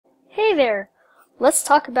Hey there! Let's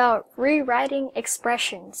talk about rewriting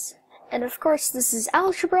expressions. And of course, this is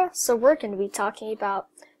algebra, so we're going to be talking about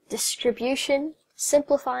distribution,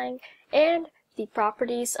 simplifying, and the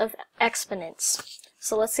properties of exponents.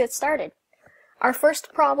 So let's get started. Our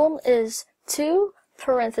first problem is 2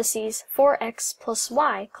 parentheses 4x plus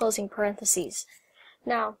y closing parentheses.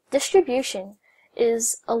 Now, distribution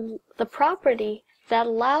is the property that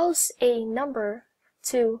allows a number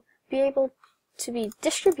to be able to be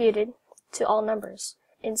distributed to all numbers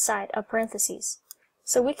inside of parentheses.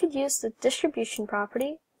 So we could use the distribution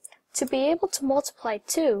property to be able to multiply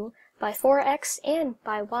 2 by 4x and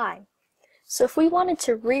by y. So if we wanted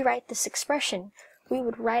to rewrite this expression, we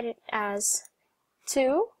would write it as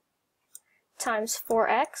 2 times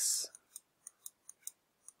 4x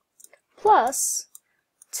plus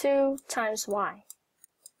 2 times y.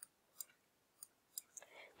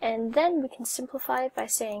 And then we can simplify it by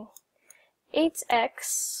saying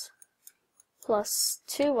 8x plus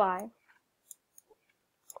 2y.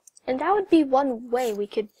 And that would be one way we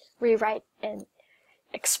could rewrite an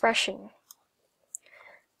expression.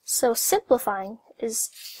 So simplifying is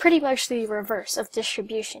pretty much the reverse of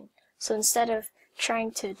distribution. So instead of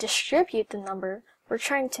trying to distribute the number, we're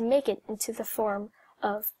trying to make it into the form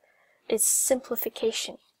of its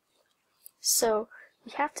simplification. So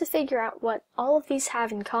we have to figure out what all of these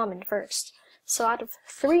have in common first. So out of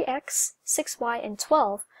 3x, 6y, and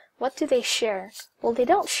 12, what do they share? Well, they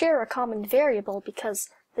don't share a common variable because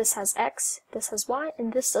this has x, this has y,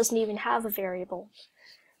 and this doesn't even have a variable.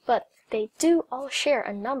 But they do all share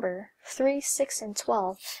a number, 3, 6, and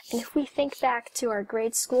 12. And if we think back to our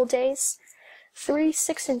grade school days, 3,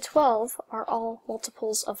 6, and 12 are all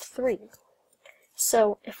multiples of 3.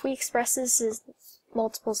 So if we express this as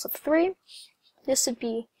multiples of 3, this would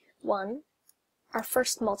be 1, our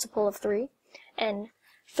first multiple of 3, and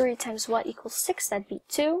 3 times what equals 6, that'd be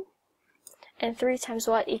 2, and 3 times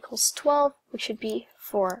what equals 12, which would be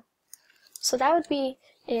 4. So that would be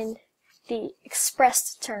in the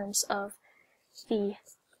expressed terms of the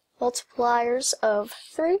multipliers of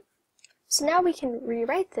 3. So now we can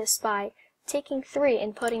rewrite this by taking 3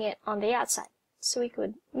 and putting it on the outside. So we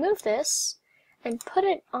could move this and put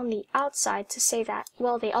it on the outside to say that,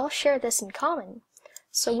 well, they all share this in common.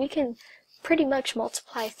 So we can pretty much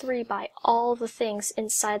multiply 3 by all the things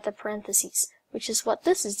inside the parentheses, which is what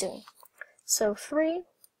this is doing. So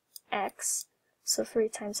 3x, so 3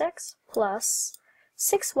 times x, plus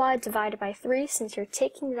 6y divided by 3, since you're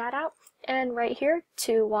taking that out, and right here,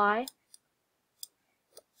 2y,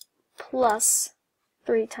 plus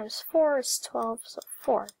 3 times 4 is 12, so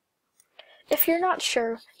 4. If you're not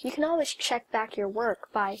sure, you can always check back your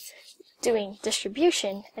work by doing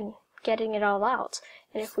distribution and getting it all out.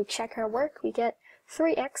 And if we check our work, we get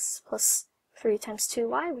 3x plus 3 times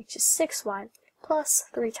 2y, which is 6y, plus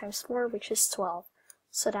 3 times 4, which is 12.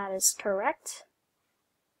 So that is correct.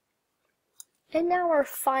 And now our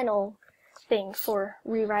final thing for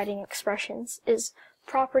rewriting expressions is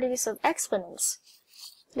properties of exponents.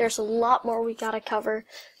 There's a lot more we gotta cover,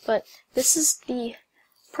 but this is the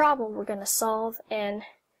problem we're gonna solve, and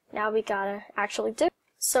now we gotta actually do it.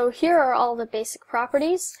 So here are all the basic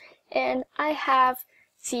properties, and I have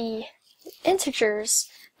the integers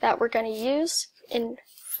that we're going to use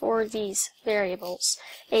for these variables.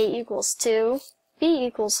 A equals 2, B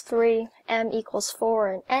equals 3, M equals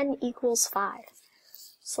 4, and N equals 5.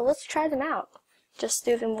 So let's try them out. Just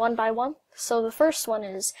do them one by one. So the first one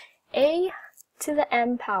is A to the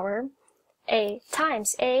M power, A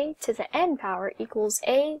times A to the N power equals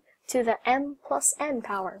A to the M plus N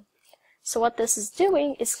power. So what this is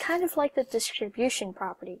doing is kind of like the distribution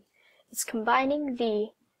property. It's combining the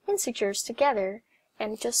integers together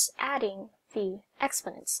and just adding the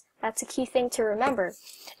exponents. That's a key thing to remember.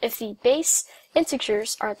 If the base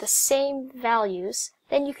integers are the same values,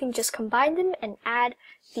 then you can just combine them and add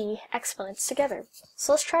the exponents together.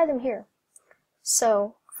 So let's try them here.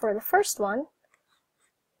 So for the first one,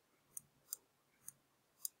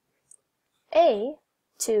 A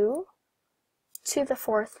 2 to the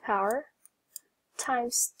 4th power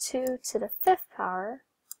times 2 to the 5th power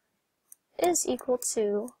is equal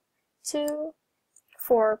to 2,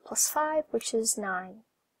 4 plus 5, which is 9.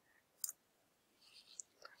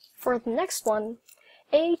 For the next one,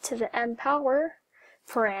 A to the M power,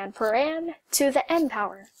 paren to the N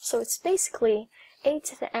power. So it's basically A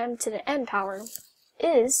to the N power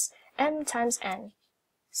is M times N.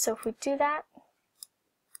 So if we do that,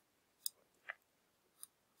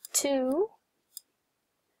 2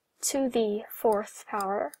 to the 4th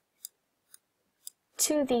power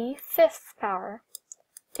to the 5th power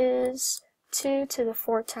is 2 to the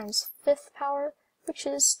 4 times 5th power, which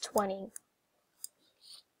is 20.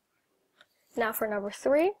 Now for number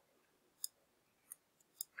 3,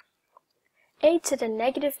 a to the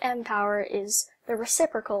negative m power is the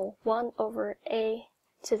reciprocal 1 over a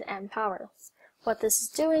to the m power. What this is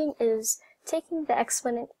doing is taking the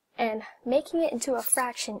exponent and making it into a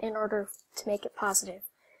fraction in order to make it positive,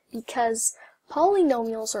 because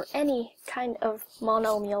polynomials or any kind of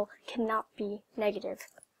monomial cannot be negative.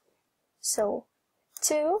 So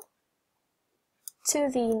 2 to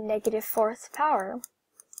the negative 4th power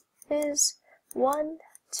is 1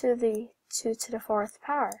 to the 2 to the 4th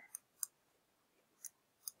power.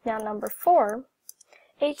 Now number 4,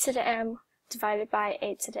 a to the m divided by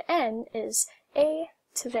a to the n is a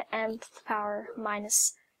to the mth power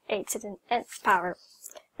minus a to the nth power.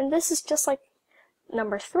 And this is just like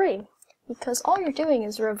number 3, because all you're doing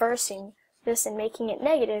is reversing this and making it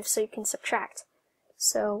negative so you can subtract.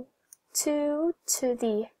 So 2 to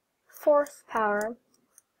the 4th power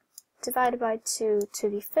divided by 2 to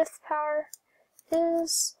the 5th power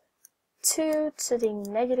is 2 to the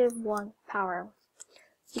negative 1 power.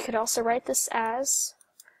 You could also write this as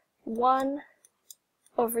 1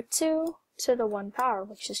 over 2 to the 1 power,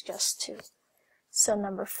 which is just 2. So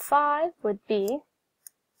number 5 would be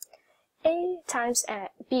a times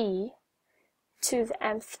b to the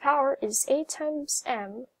mth power is a times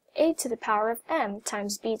m, a to the power of m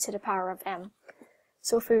times b to the power of m.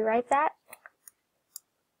 So if we write that,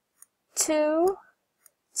 2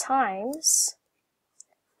 times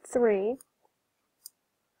 3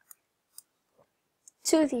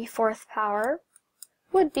 to the 4th power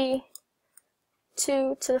would be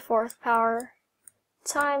 2 to the 4th power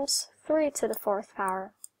times 3 to the 4th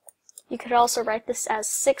power. You could also write this as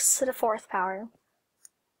 6 to the 4th power.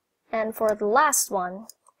 And for the last one,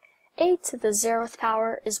 a to the 0th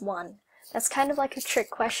power is 1. That's kind of like a trick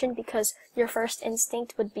question because your first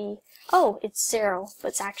instinct would be, oh, it's 0, but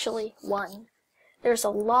it's actually 1. There's a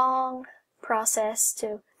long process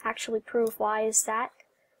to actually prove why is that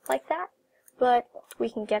like that, but we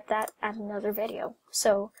can get that at another video.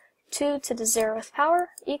 So 2 to the 0th power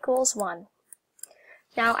equals 1.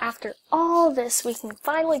 Now after all this, we can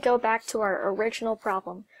finally go back to our original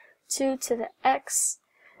problem. 2 to the x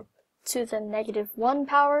to the negative 1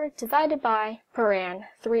 power divided by paren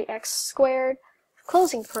 3x squared,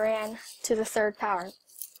 closing paren, to the 3rd power.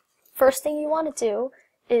 First thing you want to do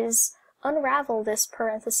is unravel this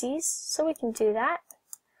parentheses, so we can do that.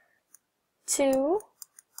 2x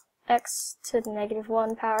to the negative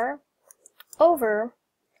 1 power over,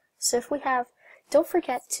 so if we have, don't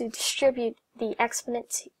forget to distribute the exponent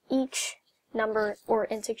to each number or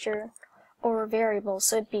integer or variable,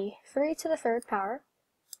 so it'd be 3 to the 3rd power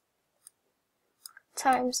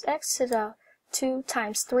times x to the 2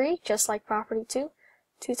 times 3, just like property 2,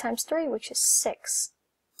 2 times 3, which is 6.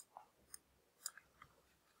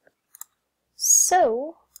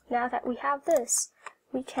 So, now that we have this,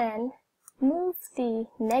 we can move the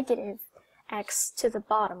negative x to the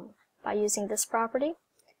bottom by using this property,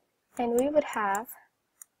 and we would have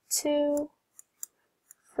 2,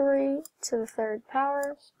 3 to the 3rd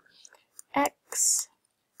power, x,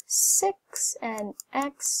 6, and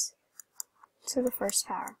x to the 1st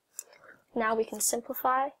power. Now we can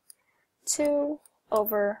simplify 2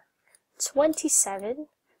 over 27,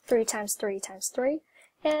 3 times 3 times 3,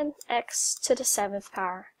 and x to the 7th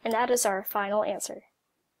power, and that is our final answer.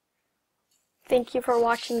 Thank you for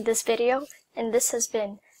watching this video, and this has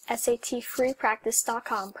been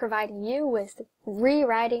SATFreePractice.com providing you with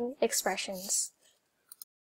rewriting expressions.